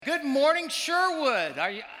Good morning, Sherwood.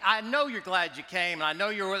 I know you're glad you came. I know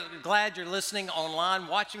you're glad you're listening online,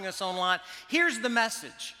 watching us online. Here's the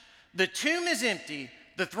message. The tomb is empty,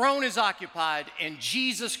 the throne is occupied, and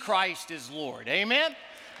Jesus Christ is Lord. Amen?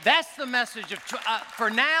 That's the message for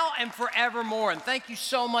now and forevermore. And thank you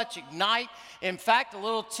so much, Ignite. In fact, a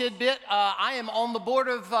little tidbit, I am on the board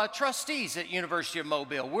of trustees at University of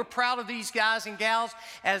Mobile. We're proud of these guys and gals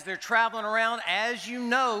as they're traveling around. As you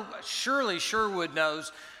know, surely Sherwood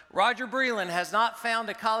knows, Roger Breland has not found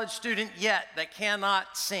a college student yet that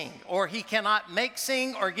cannot sing, or he cannot make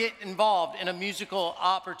sing or get involved in a musical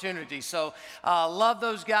opportunity. So love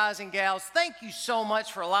those guys and gals. Thank you so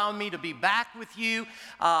much for allowing me to be back with you.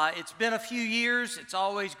 It's been a few years. It's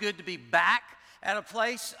always good to be back at a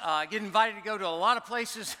place. I get invited to go to a lot of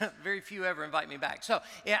places. Very few ever invite me back. So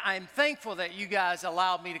yeah, I'm thankful that you guys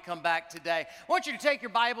allowed me to come back today. I want you to take your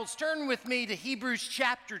Bibles, turn with me to Hebrews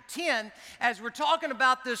chapter 10. As we're talking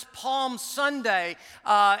about this Palm Sunday,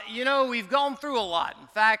 we've gone through a lot. In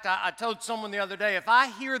fact, I told someone the other day, if I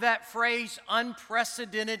hear that phrase,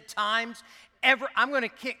 unprecedented times, I'm going to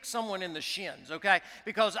kick someone in the shins, okay?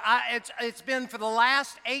 Because it's been for the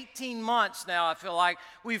last 18 months now, I feel like,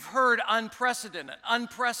 we've heard unprecedented.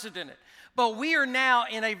 But we are now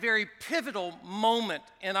in a very pivotal moment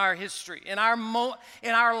in our history, in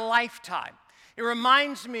our lifetime. It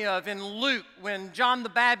reminds me of in Luke when John the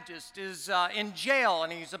Baptist is in jail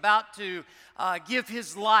and he's about to give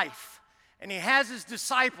his life. And he has his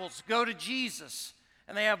disciples go to Jesus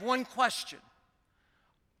and they have one question.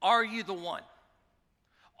 Are you the one?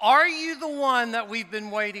 Are you the one that we've been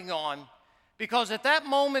waiting on? Because at that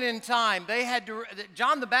moment in time,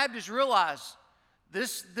 John the Baptist realized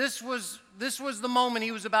this was the moment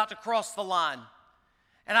he was about to cross the line.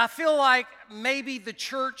 And I feel like maybe the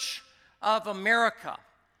Church of America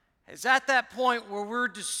is at that point where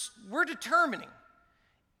we're determining,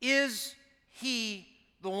 is he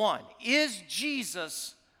the one? Is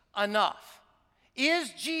Jesus enough?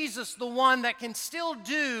 Is Jesus the one that can still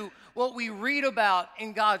do what we read about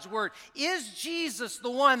in God's Word? Is Jesus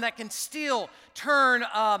the one that can still turn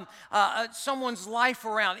someone's life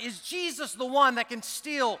around? Is Jesus the one that can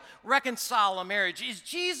still reconcile a marriage? Is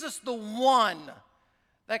Jesus the one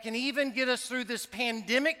that can even get us through this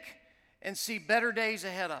pandemic and see better days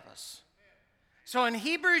ahead of us? So in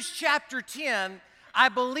Hebrews chapter 10, I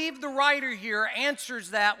believe the writer here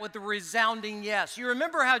answers that with a resounding yes. You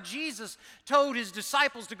remember how Jesus told his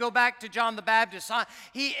disciples to go back to John the Baptist.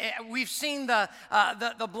 We've seen the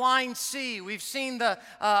blind see. We've seen the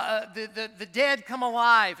dead come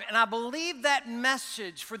alive. And I believe that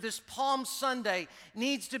message for this Palm Sunday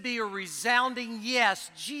needs to be a resounding yes.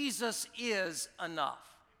 Jesus is enough.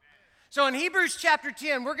 So in Hebrews chapter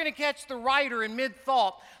 10, we're going to catch the writer in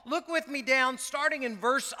mid-thought. Look with me down, starting in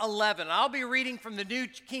verse 11. I'll be reading from the New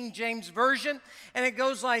King James Version, and it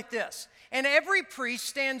goes like this. And every priest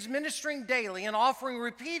stands ministering daily and offering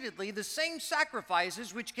repeatedly the same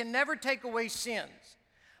sacrifices which can never take away sins.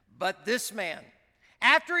 But this man,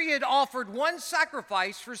 after he had offered one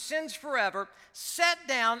sacrifice for sins forever, sat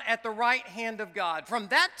down at the right hand of God. From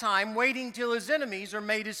that time, waiting till his enemies are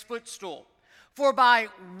made his footstool. For by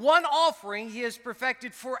one offering he has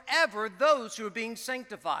perfected forever those who are being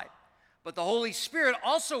sanctified. But the Holy Spirit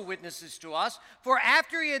also witnesses to us, for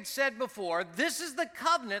after he had said before, this is the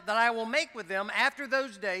covenant that I will make with them after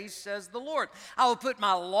those days, says the Lord. I will put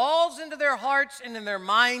my laws into their hearts, and in their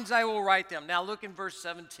minds I will write them. Now look in verse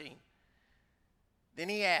 17. Then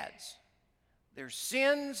he adds, their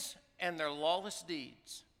sins and their lawless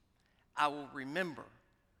deeds I will remember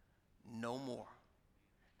no more.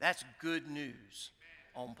 That's good news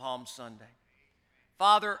on Palm Sunday.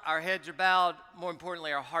 Father, our heads are bowed. More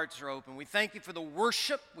importantly, our hearts are open. We thank you for the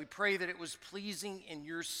worship. We pray that it was pleasing in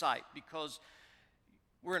your sight because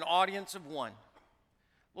we're an audience of one.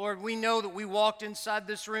 Lord, we know that we walked inside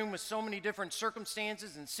this room with so many different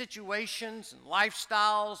circumstances and situations and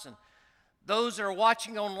lifestyles and those that are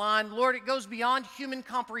watching online. Lord, it goes beyond human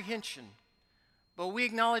comprehension. But we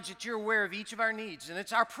acknowledge that you're aware of each of our needs. And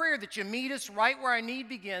it's our prayer that you meet us right where our need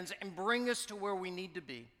begins and bring us to where we need to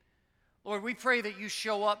be. Lord, we pray that you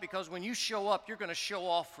show up because when you show up, you're going to show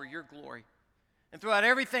off for your glory. And throughout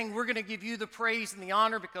everything, we're going to give you the praise and the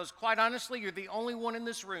honor because, quite honestly, you're the only one in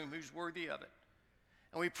this room who's worthy of it.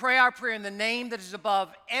 And we pray our prayer in the name that is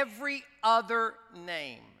above every other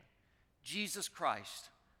name, Jesus Christ,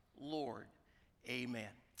 Lord. Amen.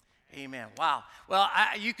 Amen. Wow. Well,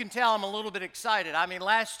 you can tell I'm a little bit excited. I mean,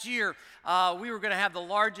 last year we were going to have the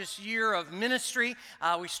largest year of ministry.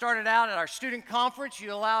 We started out at our student conference.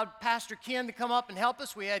 You allowed Pastor Ken to come up and help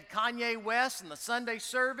us. We had Kanye West and the Sunday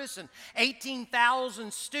service and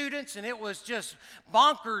 18,000 students, and it was just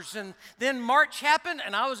bonkers. And then March happened,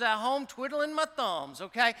 and I was at home twiddling my thumbs,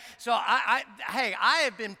 okay? So, hey, I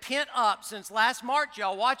have been pent up since last March.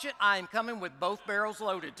 Y'all watch it. I am coming with both barrels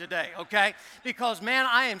loaded today, okay? Because, man,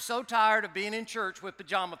 I am so tired of being in church with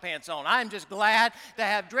pajama pants on. I'm just glad to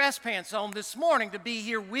have dress pants on this morning to be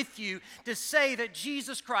here with you to say that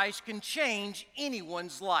Jesus Christ can change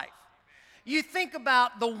anyone's life. You think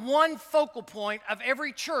about the one focal point of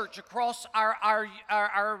every church across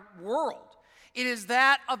our world. It is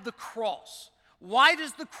that of the cross. Why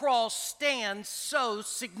does the cross stand so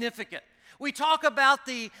significant? We talk about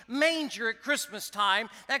the manger at Christmas time.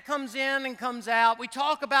 That comes in and comes out. We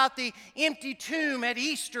talk about the empty tomb at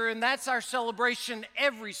Easter, and that's our celebration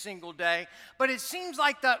every single day. But it seems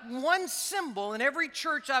like that one symbol in every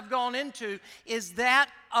church I've gone into is that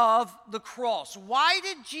of the cross. Why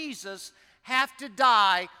did Jesus have to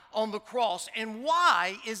die on the cross? And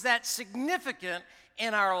why is that significant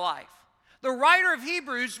in our life? The writer of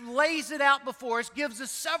Hebrews lays it out before us, gives us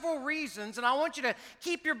several reasons, and I want you to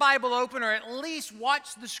keep your Bible open or at least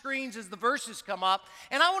watch the screens as the verses come up.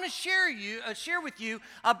 And I want to share with you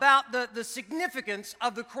about the significance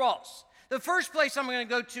of the cross. The first place I'm going to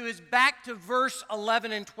go to is back to verse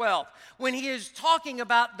 11 and 12, when he is talking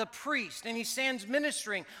about the priest, and he stands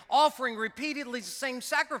ministering, offering repeatedly the same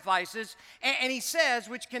sacrifices, and he says,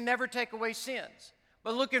 which can never take away sins.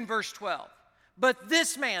 But look in verse 12. But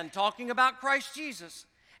this man, talking about Christ Jesus,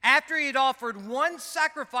 after he had offered one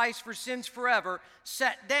sacrifice for sins forever,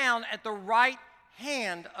 sat down at the right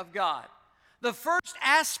hand of God. The first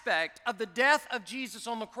aspect of the death of Jesus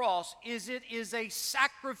on the cross is it is a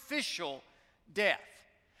sacrificial death.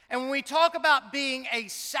 And when we talk about being a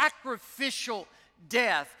sacrificial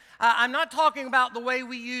death, I'm not talking about the way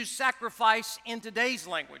we use sacrifice in today's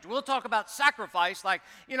language. We'll talk about sacrifice like,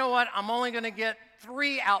 you know what, I'm only going to get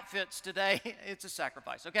 3 outfits today. It's a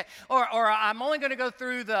sacrifice, okay? Or I'm only going to go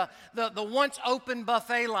through the once open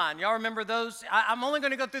buffet line. Y'all remember those? I'm only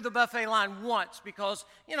going to go through the buffet line once because,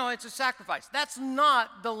 you know, it's a sacrifice. That's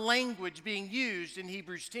not the language being used in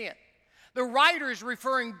Hebrews 10. The writer is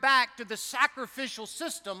referring back to the sacrificial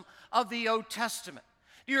system of the Old Testament.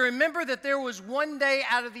 Do you remember that there was one day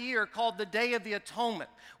out of the year called the Day of the Atonement,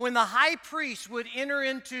 when the high priest would enter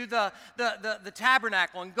into the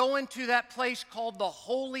tabernacle and go into that place called the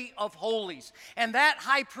Holy of Holies. And that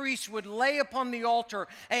high priest would lay upon the altar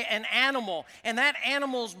an animal, and that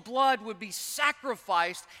animal's blood would be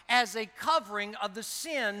sacrificed as a covering of the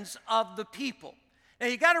sins of the people. Now,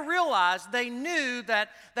 you got to realize they knew that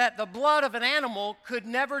the blood of an animal could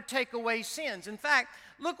never take away sins. In fact,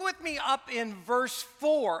 look with me up in verse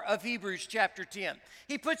 4 of Hebrews chapter 10.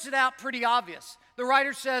 He puts it out pretty obvious. The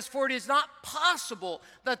writer says, "For it is not possible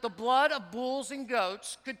that the blood of bulls and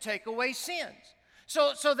goats could take away sins."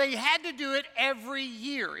 So they had to do it every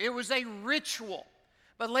year. It was a ritual.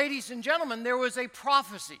 But ladies and gentlemen, there was a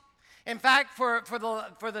prophecy. In fact, for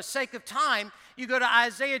the sake of time, you go to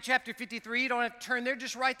Isaiah chapter 53. You don't have to turn there.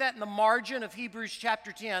 Just write that in the margin of Hebrews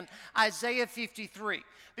chapter 10, Isaiah 53.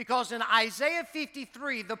 Because in Isaiah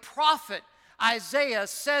 53, the prophet Isaiah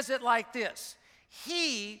says it like this: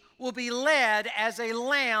 "He will be led as a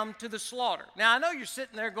lamb to the slaughter." Now, I know you're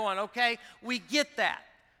sitting there going, okay, we get that.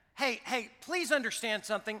 Hey, please understand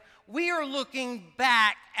something. We are looking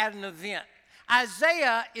back at an event.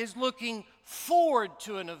 Isaiah is looking forward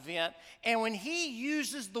to an event, and when he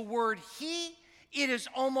uses the word "he," it is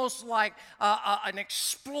almost like an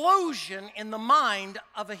explosion in the mind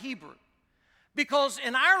of a Hebrew. Because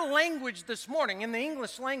in our language this morning, in the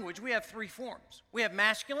English language, we have 3 forms. We have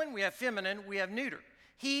masculine, we have feminine, we have neuter.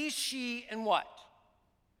 He, she, and what?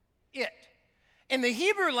 It. In the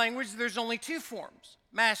Hebrew language, there's only 2 forms: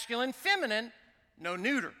 masculine, feminine, no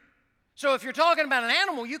neuter. So if you're talking about an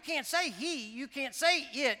animal, you can't say he, you can't say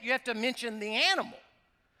it, you have to mention the animal.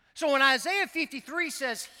 So when Isaiah 53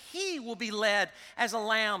 says he will be led as a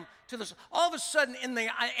lamb to the, all of a sudden in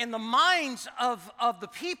the minds of the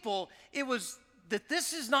people, it was that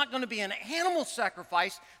this is not going to be an animal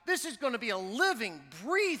sacrifice. This is going to be a living,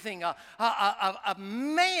 breathing, a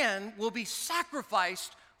man will be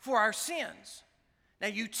sacrificed for our sins. Now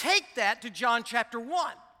you take that to John chapter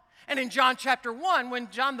 1. And in John chapter 1, when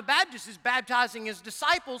John the Baptist is baptizing his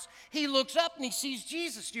disciples, he looks up and he sees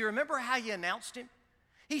Jesus. Do you remember how he announced him?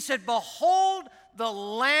 He said, "Behold the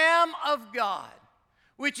Lamb of God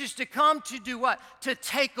which is to come to do what? To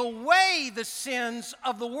take away the sins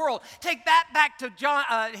of the world. Take that back to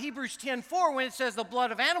Hebrews 10:4 when it says the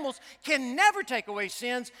blood of animals can never take away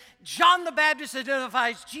sins. John the Baptist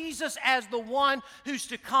identifies Jesus as the one who's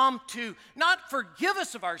to come to not forgive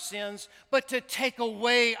us of our sins, but to take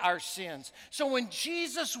away our sins. So when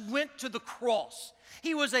Jesus went to the cross,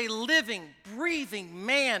 he was a living, breathing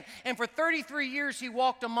man, and for 33 years he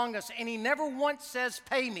walked among us, and he never once says,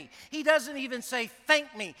 pay me. He doesn't even say,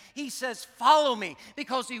 thank me. He says, follow me,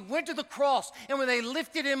 because he went to the cross, and when they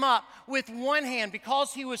lifted him up with one hand,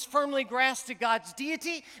 because he was firmly grasped to God's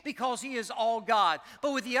deity, because he is all God.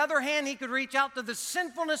 But with the other hand, he could reach out to the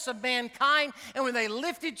sinfulness of mankind, and when they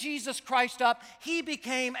lifted Jesus Christ up, he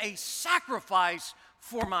became a sacrifice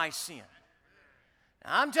for my sin.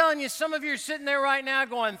 Now, I'm telling you, some of you are sitting there right now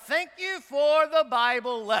going, thank you for the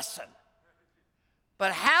Bible lesson.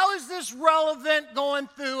 But how is this relevant going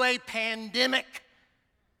through a pandemic?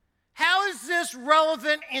 How is this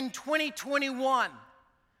relevant in 2021? I'm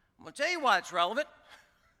going to tell you why it's relevant.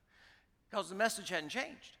 Because the message hadn't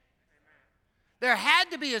changed. There had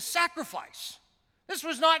to be a sacrifice. This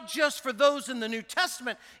was not just for those in the New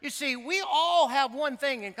Testament. You see, we all have one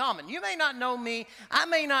thing in common. You may not know me, I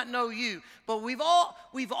may not know you, but we've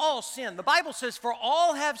all sinned. The Bible says, for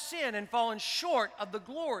all have sinned and fallen short of the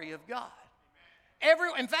glory of God.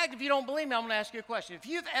 In fact, if you don't believe me, I'm going to ask you a question. If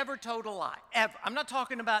you've ever told a lie, ever, I'm not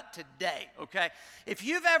talking about today, okay? If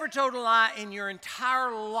you've ever told a lie in your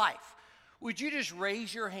entire life, would you just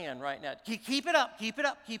raise your hand right now? Keep it up, keep it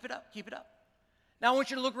up, keep it up, keep it up. Now I want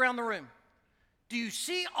you to look around the room. Do you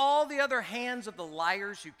see all the other hands of the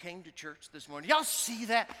liars who came to church this morning? Y'all see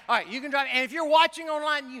that? All right, you can drive. And if you're watching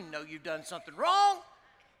online, you know you've done something wrong.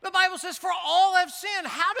 The Bible says, for all have sinned.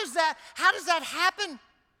 How does that happen?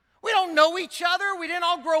 We don't know each other. We didn't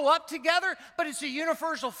all grow up together, but it's a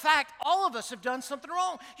universal fact. All of us have done something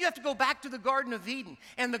wrong. You have to go back to the Garden of Eden.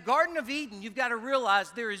 And the Garden of Eden, you've got to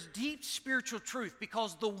realize there is deep spiritual truth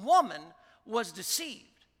because the woman was deceived.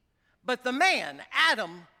 But the man,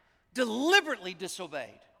 Adam, deliberately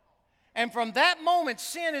disobeyed. And from that moment,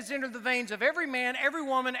 sin has entered the veins of every man, every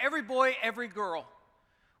woman, every boy, every girl.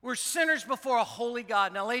 We're sinners before a holy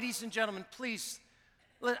God. Now, ladies and gentlemen, please,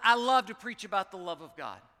 I love to preach about the love of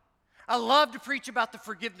God. I love to preach about the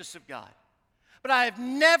forgiveness of God. But I have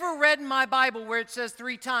never read in my Bible where it says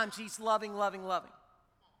 3 times he's loving, loving, loving.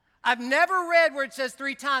 I've never read where it says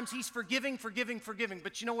 3 times he's forgiving, forgiving, forgiving.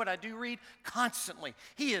 But you know what I do read? Constantly.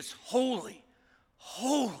 He is holy,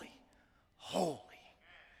 holy, holy.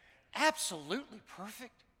 Absolutely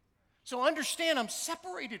perfect. So understand, I'm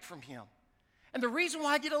separated from him. And the reason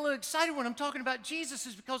why I get a little excited when I'm talking about Jesus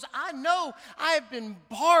is because I know I have been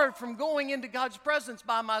barred from going into God's presence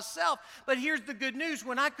by myself. But here's the good news.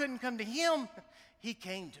 When I couldn't come to him, he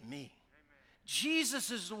came to me.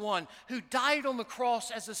 Jesus is the one who died on the cross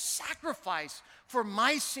as a sacrifice for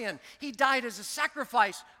my sin. He died as a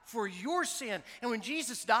sacrifice for your sin. And when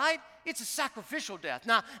Jesus died, it's a sacrificial death.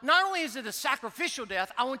 Now, not only is it a sacrificial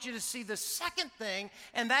death, I want you to see the second thing,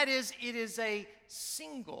 and that is it is a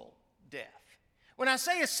single death. When I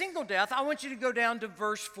say a single death, I want you to go down to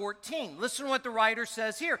verse 14. Listen to what the writer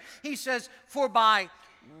says here. He says, for by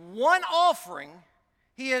one offering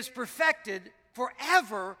he has perfected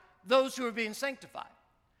forever those who are being sanctified.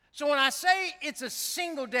 So when I say it's a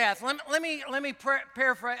single death, let me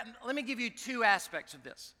paraphrase. Let me give you 2 aspects of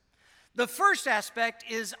this. The first aspect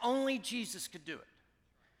is only Jesus could do it.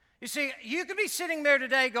 You see, you could be sitting there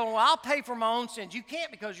today going, well, I'll pay for my own sins. You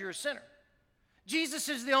can't because you're a sinner. Jesus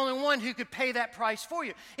is the only one who could pay that price for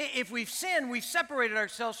you. If we've sinned, we've separated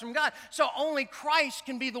ourselves from God. So only Christ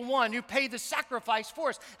can be the one who paid the sacrifice for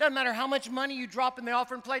us. Doesn't matter how much money you drop in the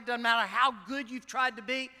offering plate. Doesn't matter how good you've tried to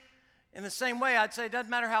be. In the same way, I'd say it doesn't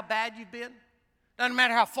matter how bad you've been. Doesn't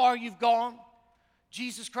matter how far you've gone.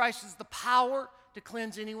 Jesus Christ is the power to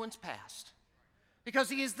cleanse anyone's past. Because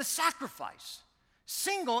he is the sacrifice.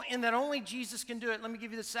 Single in that only Jesus can do it. Let me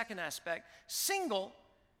give you the second aspect. Single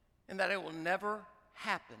and that it will never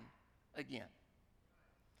happen again.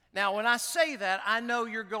 Now, when I say that, I know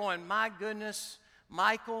you're going, my goodness,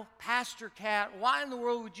 Michael, Pastor Cat, why in the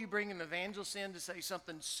world would you bring an evangelist in to say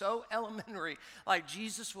something so elementary like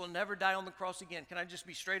Jesus will never die on the cross again? Can I just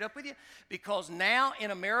be straight up with you? Because now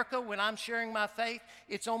in America, when I'm sharing my faith,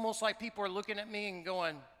 it's almost like people are looking at me and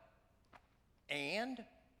going, and?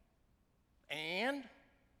 Can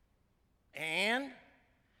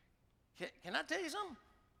I tell you something?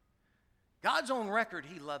 God's own record,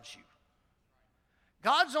 he loves you.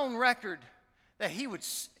 God's own record that he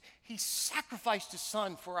sacrificed his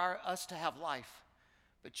son for us to have life.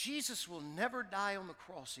 But Jesus will never die on the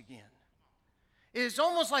cross again. It's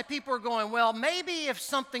almost like people are going, well, maybe if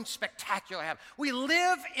something spectacular happens. We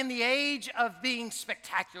live in the age of being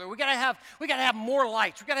spectacular. We gotta have more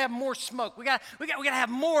lights. We gotta have more smoke. We gotta have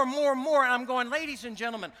more and more and more. And I'm going, ladies and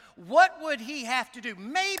gentlemen, what would he have to do?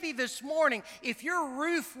 Maybe this morning, if your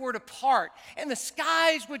roof were to part and the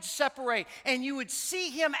skies would separate and you would see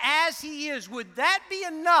him as he is, would that be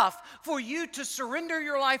enough for you to surrender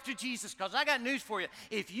your life to Jesus? Because I got news for you.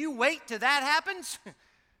 If you wait till that happens,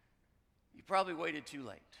 you probably waited too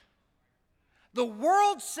late. The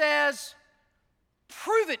world says,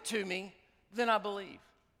 prove it to me, then I believe.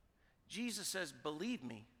 Jesus says, believe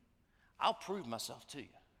me, I'll prove myself to you.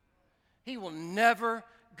 He will never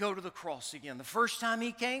go to the cross again. The first time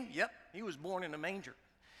he came, he was born in a manger.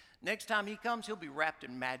 Next time he comes, he'll be wrapped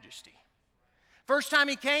in majesty. First time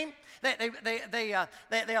he came,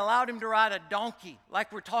 they allowed him to ride a donkey,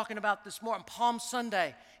 like we're talking about this morning, Palm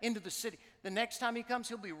Sunday, into the city. The next time he comes,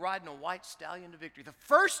 he'll be riding a white stallion to victory. The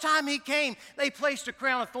first time he came, they placed a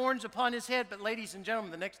crown of thorns upon his head. But ladies and gentlemen,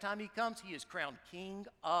 the next time he comes, he is crowned King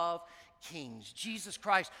of Kings. Jesus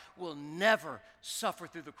Christ will never suffer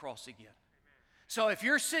through the cross again. So if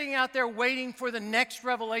you're sitting out there waiting for the next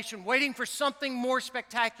revelation, waiting for something more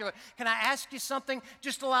spectacular, can I ask you something?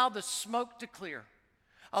 Just allow the smoke to clear.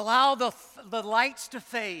 Allow the lights to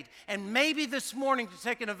fade. And maybe this morning to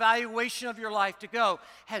take an evaluation of your life to go,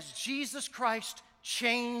 has Jesus Christ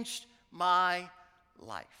changed my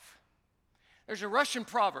life? There's a Russian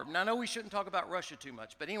proverb, and I know we shouldn't talk about Russia too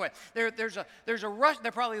much, but anyway, there's a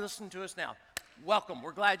they're probably listening to us now. Welcome,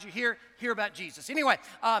 we're glad you're here, hear about Jesus. Anyway,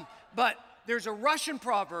 but there's a Russian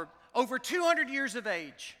proverb, over 200 years of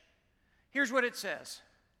age. Here's what it says.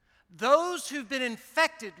 Those who've been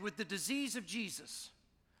infected with the disease of Jesus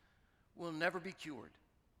will never be cured.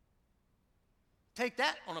 Take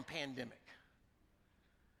that on a pandemic.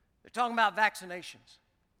 They're talking about vaccinations.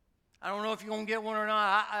 I don't know if you're going to get one or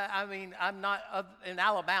not. I mean, I'm not in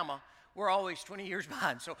Alabama. We're always 20 years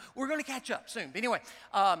behind, so we're going to catch up soon. But anyway,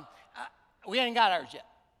 we ain't got ours yet.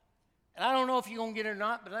 And I don't know if you're going to get it or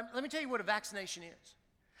not, but let me tell you what a vaccination is.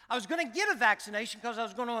 I was going to get a vaccination because I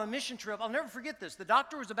was going on a mission trip. I'll never forget this. The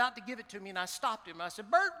doctor was about to give it to me, and I stopped him. I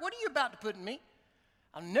said, Bert, what are you about to put in me?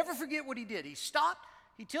 I'll never forget what he did. He stopped,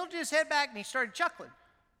 he tilted his head back, and he started chuckling.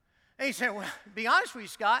 And he said, well, to be honest with you,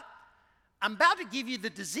 Scott, I'm about to give you the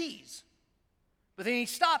disease. But then he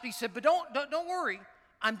stopped. He said, but don't worry.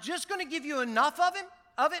 I'm just going to give you enough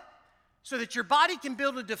of it so that your body can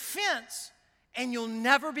build a defense and you'll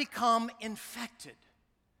never become infected.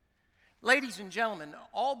 Ladies and gentlemen,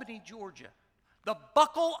 Albany, Georgia, the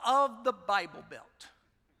buckle of the Bible Belt.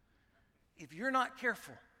 If you're not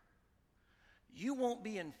careful, you won't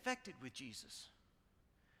be infected with Jesus.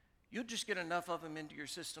 You'll just get enough of him into your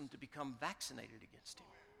system to become vaccinated against him.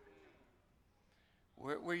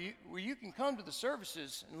 Where you can come to the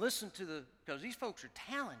services and listen to because these folks are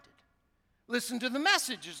talented. Listen to the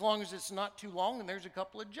message as long as it's not too long and there's a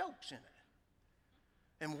couple of jokes in it.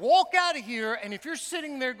 And walk out of here, and if you're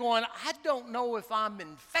sitting there going, I don't know if I'm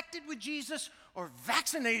infected with Jesus or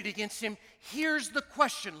vaccinated against him, here's the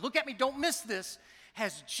question. Look at me, don't miss this.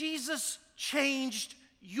 Has Jesus changed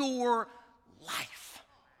your life?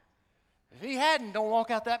 If he hadn't, don't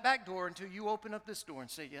walk out that back door until you open up this door and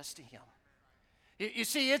say yes to him. You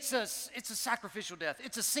see, it's a sacrificial death.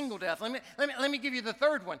 It's a single death. Let me give you the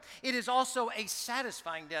third one. It is also a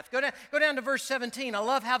satisfying death. Go down to verse 17. I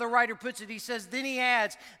love how the writer puts it. He says, then he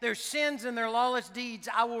adds, their sins and their lawless deeds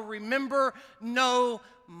I will remember no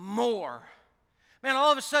more. Man,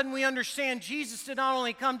 all of a sudden we understand Jesus did not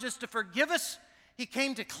only come just to forgive us, he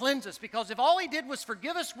came to cleanse us. Because if all he did was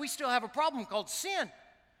forgive us, we still have a problem called sin.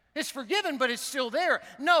 It's forgiven, but it's still there.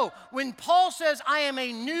 No, when Paul says, I am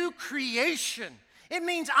a new creation, it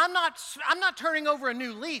means I'm not turning over a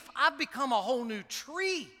new leaf. I've become a whole new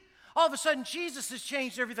tree. All of a sudden, Jesus has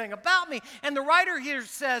changed everything about me. And the writer here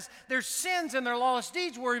says their sins and their lawless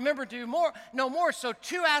deeds will remember no more. So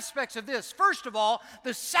two aspects of this. First of all,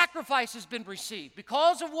 the sacrifice has been received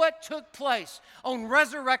because of what took place on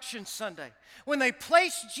Resurrection Sunday. When they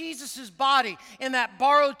placed Jesus' body in that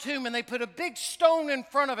borrowed tomb and they put a big stone in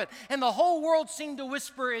front of it and the whole world seemed to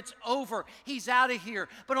whisper, it's over, he's out of here.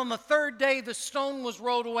 But on the third day, the stone was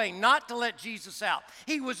rolled away, not to let Jesus out.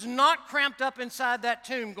 He was not cramped up inside that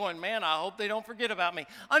tomb going, man, I hope they don't forget about me.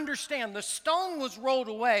 Understand, the stone was rolled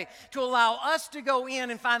away to allow us to go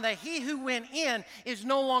in and find that he who went in is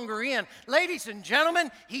no longer in. Ladies and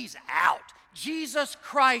gentlemen, he's out. Jesus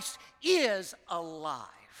Christ is alive.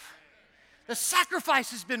 The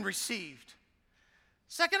sacrifice has been received.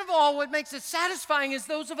 Second of all, what makes it satisfying is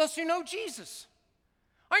those of us who know Jesus.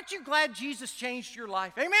 Aren't you glad Jesus changed your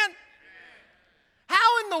life? Amen?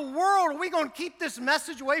 How in the world are we going to keep this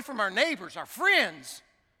message away from our neighbors, our friends?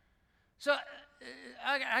 So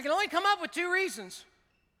I can only come up with two reasons.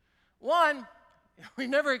 One, we've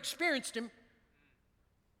never experienced him.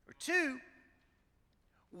 Or two,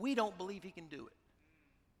 we don't believe he can do it.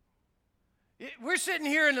 We're sitting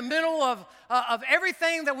here in the middle of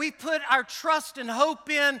everything that we put our trust and hope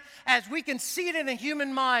in, as we can see it in a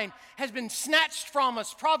human mind, has been snatched from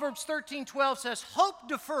us. Proverbs 13:12 says, hope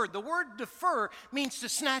deferred. The word defer means to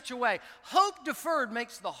snatch away. Hope deferred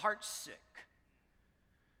makes the heart sick.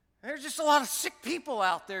 There's just a lot of sick people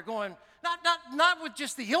out there going, not with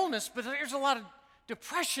just the illness, but there's a lot of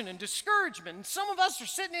depression and discouragement. And some of us are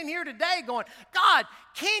sitting in here today going, God,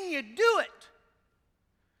 can you do it?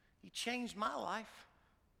 He changed my life.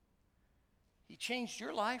 He changed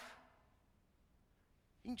your life.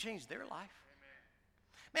 He can change their life.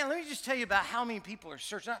 Man, let me just tell you about how many people are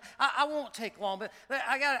searching. I won't take long, but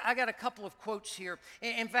I got a couple of quotes here.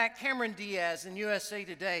 In fact, Cameron Diaz in USA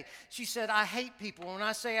Today, she said, I hate people. When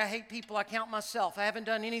I say I hate people, I count myself. I haven't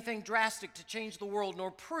done anything drastic to change the world nor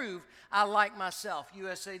prove I like myself.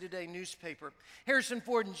 USA Today newspaper. Harrison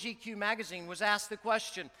Ford in GQ magazine was asked the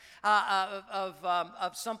question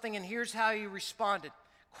of something, and here's how he responded.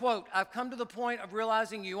 Quote, I've come to the point of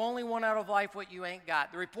realizing you only want out of life what you ain't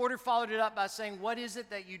got. The reporter followed it up by saying, what is it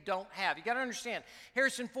that you don't have? You got to understand,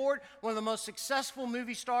 Harrison Ford, one of the most successful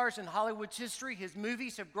movie stars in Hollywood's history, his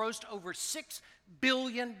movies have grossed over $6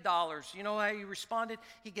 billion. You know how he responded?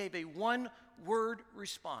 He gave a one-word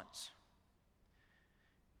response.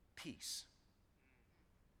 Peace.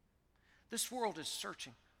 This world is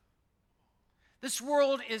searching. This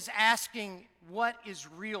world is asking what is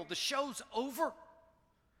real. The show's over.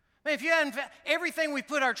 Man, if you hadn't, everything we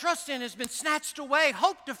put our trust in has been snatched away.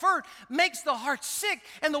 Hope deferred makes the heart sick,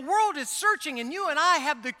 and the world is searching, and you and I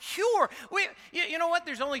have the cure. You know what?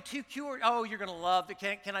 There's only two cures. Oh, you're going to love the.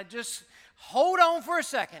 Can I just hold on for a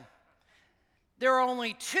second? There are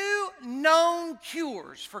only two known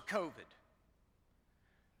cures for COVID.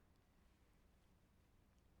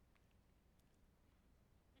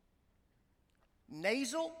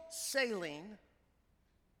 Nasal saline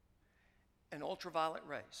and ultraviolet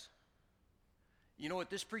rays. You know what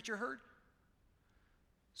this preacher heard?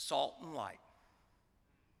 Salt and light.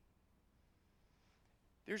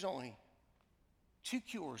 There's only two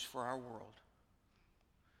cures for our world.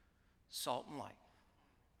 Salt and light.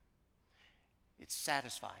 It's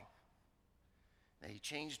satisfying. Now, he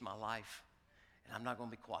changed my life, and I'm not going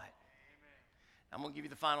to be quiet. Amen. I'm going to give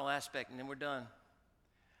you the final aspect, and then we're done.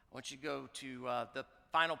 I want you to go to the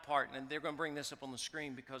final part, and they're going to bring this up on the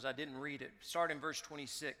screen because I didn't read it. Start in verse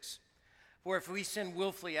 26. For if we sin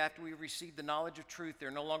willfully after we receive the knowledge of truth, there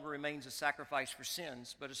no longer remains a sacrifice for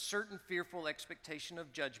sins, but a certain fearful expectation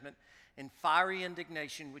of judgment and fiery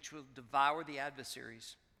indignation which will devour the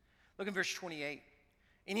adversaries. Look in verse 28.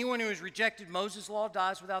 Anyone who has rejected Moses' law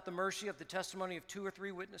dies without the mercy of the testimony of 2 or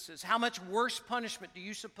 3 witnesses. How much worse punishment do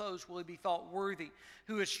you suppose will he be thought worthy,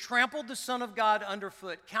 who has trampled the Son of God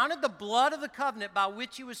underfoot, counted the blood of the covenant by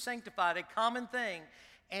which he was sanctified a common thing,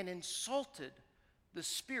 and insulted the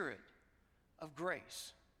Spirit of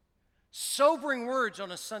grace? Sobering words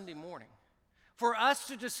on a Sunday morning for us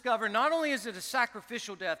to discover not only is it a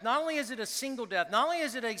sacrificial death, not only is it a single death, not only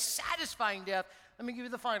is it a satisfying death, let me give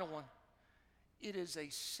you the final one. It is a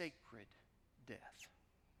sacred death.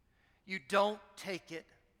 You don't take it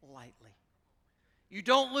lightly. You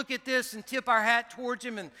don't look at this and tip our hat towards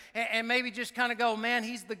him and maybe just kind of go, man,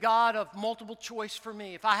 he's the God of multiple choice for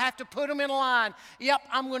me. If I have to put him in a line, yep,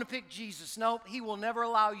 I'm going to pick Jesus. Nope, he will never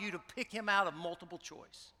allow you to pick him out of multiple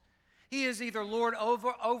choice. He is either Lord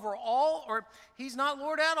over all, or he's not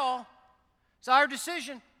Lord at all. It's our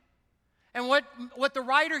decision. And what the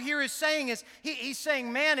writer here is saying is, he's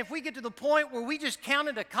saying, man, if we get to the point where we just count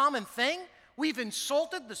it a common thing, we've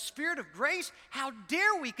insulted the Spirit of grace, how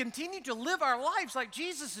dare we continue to live our lives like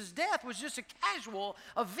Jesus' death was just a casual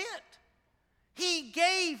event? He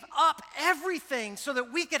gave up everything so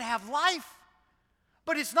that we could have life.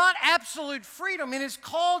 But it's not absolute freedom. It is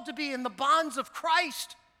called to be in the bonds of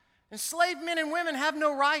Christ. Enslaved men and women have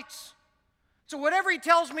no rights. So whatever he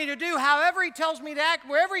tells me to do, however he tells me to act,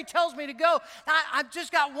 wherever he tells me to go, I've just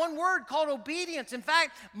got one word called obedience. In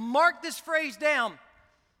fact, mark this phrase down.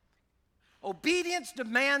 Obedience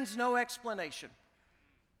demands no explanation.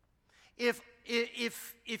 If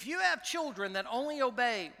you have children that only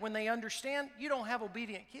obey when they understand, you don't have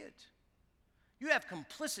obedient kids. You have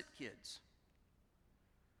complicit kids.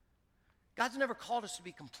 God's never called us to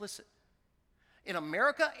be complicit. In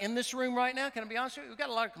America, in this room right now, can I be honest with you, we've got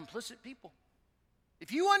a lot of complicit people.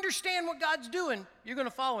 If you understand what God's doing, you're going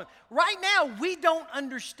to follow him. Right now, we don't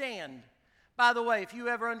understand. By the way, if you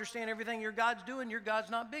ever understand everything your God's doing, your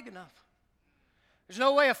God's not big enough. There's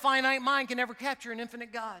no way a finite mind can ever capture an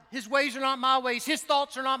infinite God. His ways are not my ways. His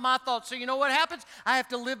thoughts are not my thoughts. So you know what happens? I have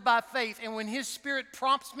to live by faith. And when His Spirit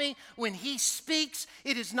prompts me, when He speaks,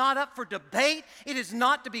 it is not up for debate. It is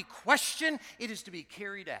not to be questioned. It is to be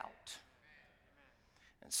carried out.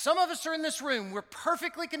 And some of us are in this room. We're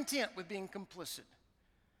perfectly content with being complicit.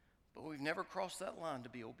 But we've never crossed that line to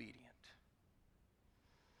be obedient.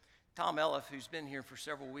 Tom Elliff, who's been here for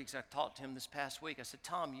several weeks, I talked to him this past week. I said,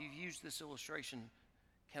 Tom, you've used this illustration.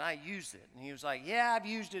 Can I use it? And he was like, yeah, I've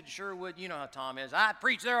used it. Sure would. You know how Tom is. I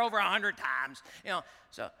preached there over 100 times. You know,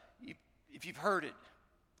 so if you've heard it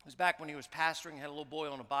was back when he was pastoring, had a little boy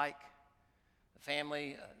on a bike. The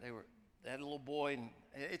family, they had a little boy, and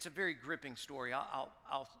it's a very gripping story.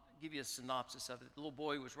 I'll give you a synopsis of it. The little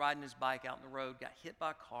boy was riding his bike out in the road, got hit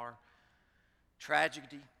by a car.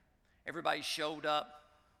 Tragedy. Everybody showed up.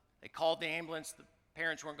 They called the ambulance. The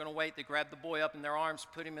parents weren't going to wait. They grabbed the boy up in their arms,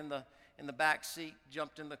 put him in the back seat,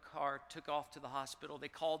 jumped in the car, took off to the hospital. They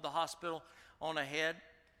called the hospital on ahead.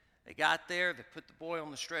 They got there. They put the boy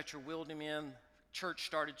on the stretcher, wheeled him in. Church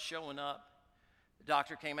started showing up. The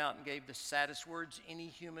doctor came out and gave the saddest words any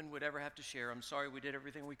human would ever have to share. I'm sorry, we did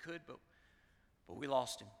everything we could, but we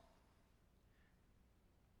lost him.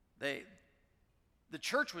 The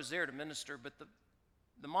church was there to minister, but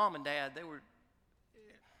the mom and dad, they were,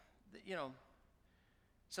 you know,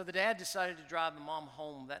 so the dad decided to drive the mom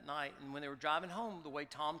home that night. And when they were driving home, the way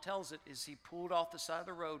Tom tells it is he pulled off the side of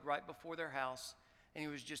the road right before their house, and he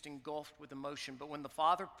was just engulfed with emotion. But when the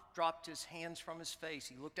father dropped his hands from his face,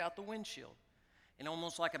 he looked out the windshield, and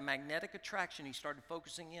almost like a magnetic attraction, he started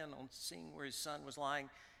focusing in on seeing where his son was lying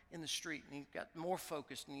in the street. And he got more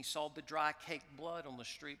focused, and he saw the dry caked blood on the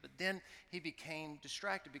street. But then he became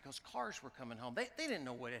distracted because cars were coming home. They didn't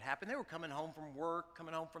know what had happened. They were coming home from work,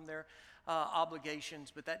 coming home from their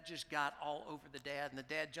obligations, but that just got all over the dad. And the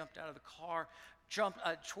dad jumped out of the car,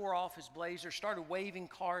 tore off his blazer, started waving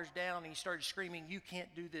cars down, and he started screaming, "You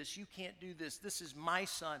can't do this. You can't do this. This is my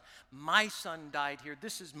son. My son died here.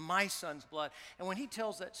 This is my son's blood." And when he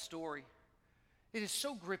tells that story, it is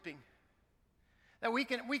so gripping that we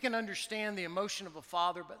can understand the emotion of a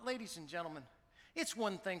father. But ladies and gentlemen, it's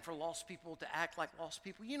one thing for lost people to act like lost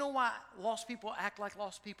people. You know why lost people act like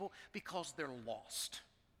lost people? Because they're lost.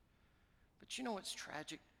 But you know what's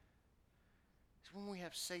tragic? It's when we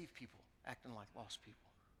have saved people acting like lost people.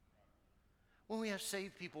 When we have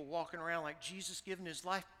saved people walking around like Jesus giving his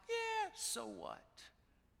life, yeah, so what?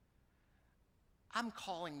 I'm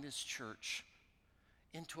calling this church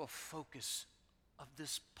into a focus of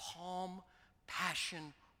this Palm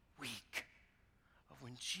Passion Week of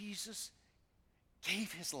when Jesus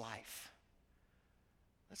gave his life.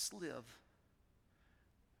 Let's live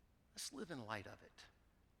in light of it.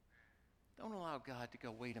 Don't allow God to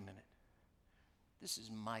go, wait a minute. This is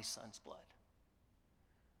my son's blood.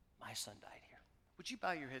 My son died here. Would you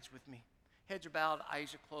bow your heads with me? Heads are bowed,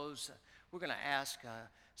 eyes are closed. We're going to ask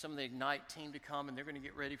some of the Ignite team to come, and they're going to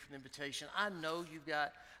get ready for the invitation. I know you've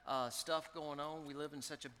got stuff going on. We live in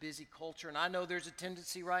such a busy culture, and I know there's a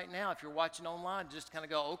tendency right now, if you're watching online, just kind of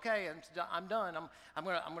go, okay, I'm done. I'm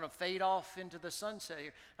going to fade off into the sunset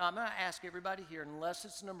here. Now, I'm going to ask everybody here, unless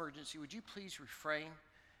it's an emergency, would you please refrain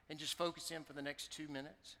and just focus in for the next 2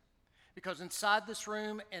 minutes? Because inside this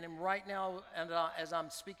room and right now, and as I'm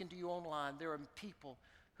speaking to you online, there are people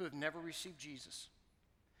who have never received Jesus.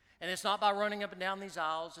 And it's not by running up and down these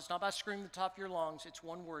aisles. It's not by screaming at the top of your lungs. It's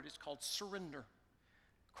one word. It's called surrender.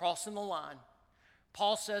 Crossing the line.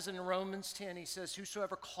 Paul says in Romans 10, he says,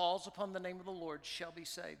 "Whosoever calls upon the name of the Lord shall be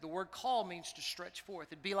saved." The word call means to stretch forth.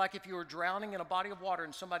 It'd be like if you were drowning in a body of water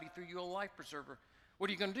and somebody threw you a life preserver. What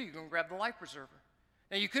are you going to do? You're going to grab the life preserver.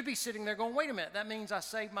 Now, you could be sitting there going, wait a minute, that means I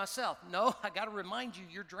saved myself. No, I got to remind you,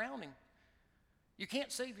 you're drowning. You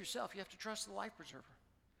can't save yourself. You have to trust the life preserver.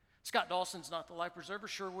 Scott Dawson's not the life preserver.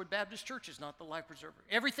 Sherwood Baptist Church is not the life preserver.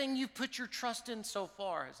 Everything you've put your trust in so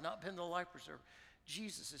far has not been the life preserver.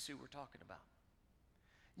 Jesus is who we're talking about.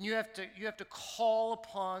 And you have to call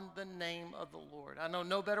upon the name of the Lord. I know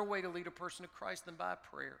no better way to lead a person to Christ than by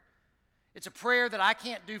prayer. It's a prayer that I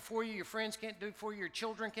can't do for you, your friends can't do it for you, your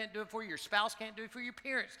children can't do it for you, your spouse can't do it for you, your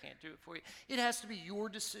parents can't do it for you. It has to be your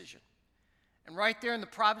decision. And right there in the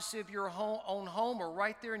privacy of your own home, or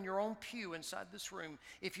right there in your own pew inside this room,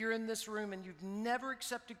 if you're in this room and you've never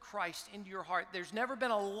accepted Christ into your heart, there's never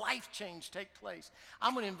been a life change take place,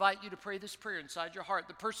 I'm going to invite you to pray this prayer inside your heart.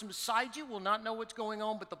 The person beside you will not know what's going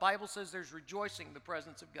on, but the Bible says there's rejoicing in the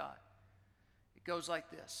presence of God. It goes like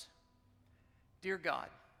this. Dear God,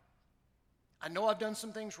 I know I've done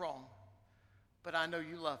some things wrong, but I know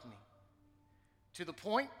you love me. To the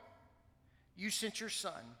point you sent your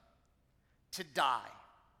son to die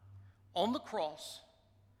on the cross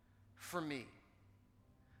for me.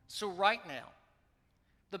 So right now,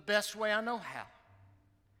 the best way I know how,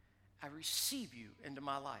 I receive you into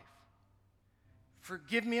my life.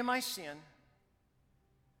 Forgive me of my sin.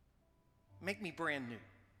 Make me brand new.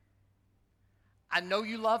 I know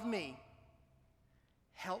you love me.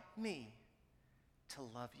 Help me to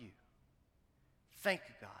love you. Thank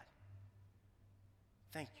you, God.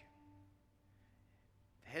 Thank you.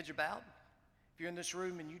 The heads are bowed. If you're in this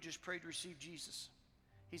room and you just prayed to receive Jesus,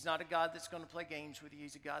 he's not a God that's going to play games with you.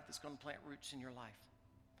 He's a God that's going to plant roots in your life.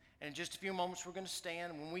 And in just a few moments, we're going to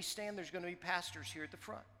stand. And when we stand, there's going to be pastors here at the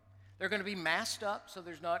front. They're going to be masked up, so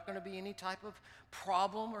there's not going to be any type of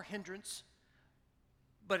problem or hindrance.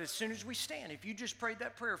 But as soon as we stand, if you just prayed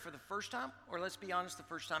that prayer for the first time, or let's be honest, the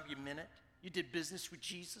first time you meant it, you did business with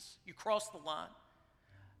Jesus, you crossed the line.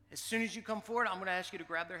 As soon as you come forward, I'm going to ask you to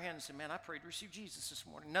grab their hand and say, man, I prayed to receive Jesus this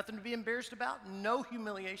morning. Nothing to be embarrassed about, no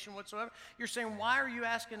humiliation whatsoever. You're saying, why are you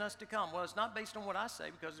asking us to come? Well, it's not based on what I say,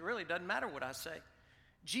 because it really doesn't matter what I say.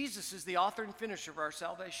 Jesus is the author and finisher of our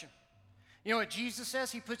salvation. You know what Jesus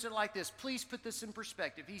says? He puts it like this. Please put this in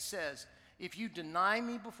perspective. He says, if you deny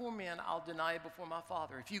me before men, I'll deny you before my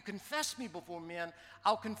Father. If you confess me before men,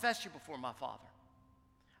 I'll confess you before my Father.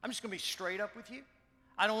 I'm just going to be straight up with you.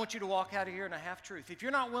 I don't want you to walk out of here in a half-truth. If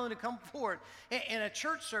you're not willing to come forward in a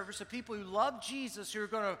church service of people who love Jesus, who are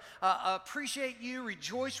going to appreciate you,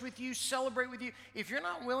 rejoice with you, celebrate with you, if you're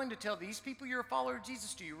not willing to tell these people you're a follower of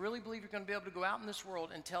Jesus, do you really believe you're going to be able to go out in this world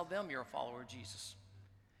and tell them you're a follower of Jesus?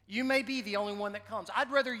 You may be the only one that comes.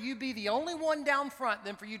 I'd rather you be the only one down front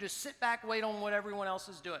than for you to sit back, wait on what everyone else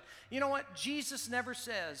is doing. You know what? Jesus never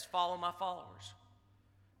says, follow my followers.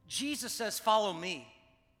 Jesus says, follow me.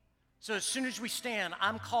 So as soon as we stand,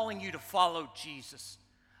 I'm calling you to follow Jesus.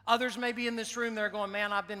 Others may be in this room, they're going,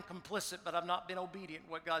 man, I've been complicit, but I've not been obedient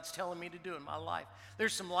to what God's telling me to do in my life.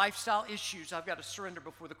 There's some lifestyle issues I've got to surrender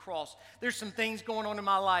before the cross. There's some things going on in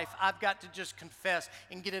my life I've got to just confess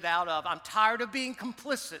and get it out of. I'm tired of being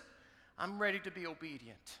complicit. I'm ready to be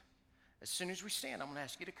obedient. As soon as we stand, I'm going to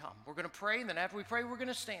ask you to come. We're going to pray, and then after we pray, we're going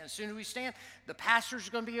to stand. As soon as we stand, the pastors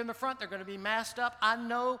are going to be in the front. They're going to be masked up. I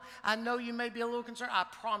know you may be a little concerned. I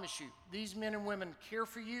promise you, these men and women care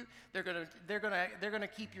for you. They're going to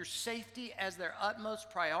keep your safety as their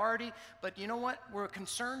utmost priority. But you know what? We're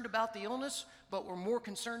concerned about the illness, but we're more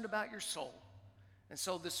concerned about your soul. And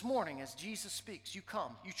so this morning, as Jesus speaks, you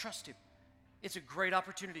come, you trust him. It's a great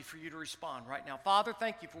opportunity for you to respond right now. Father,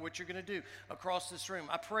 thank you for what you're going to do across this room.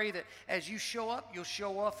 I pray that as you show up, you'll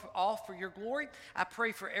show off for your glory. I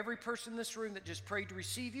pray for every person in this room that just prayed to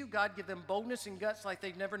receive you. God, give them boldness and guts like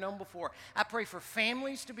they've never known before. I pray for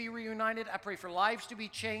families to be reunited. I pray for lives to be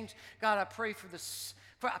changed. God, I pray for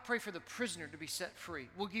the prisoner to be set free.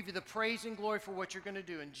 We'll give you the praise and glory for what you're going to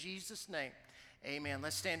do. In Jesus' name, amen.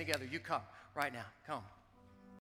 Let's stand together. You come right now. Come.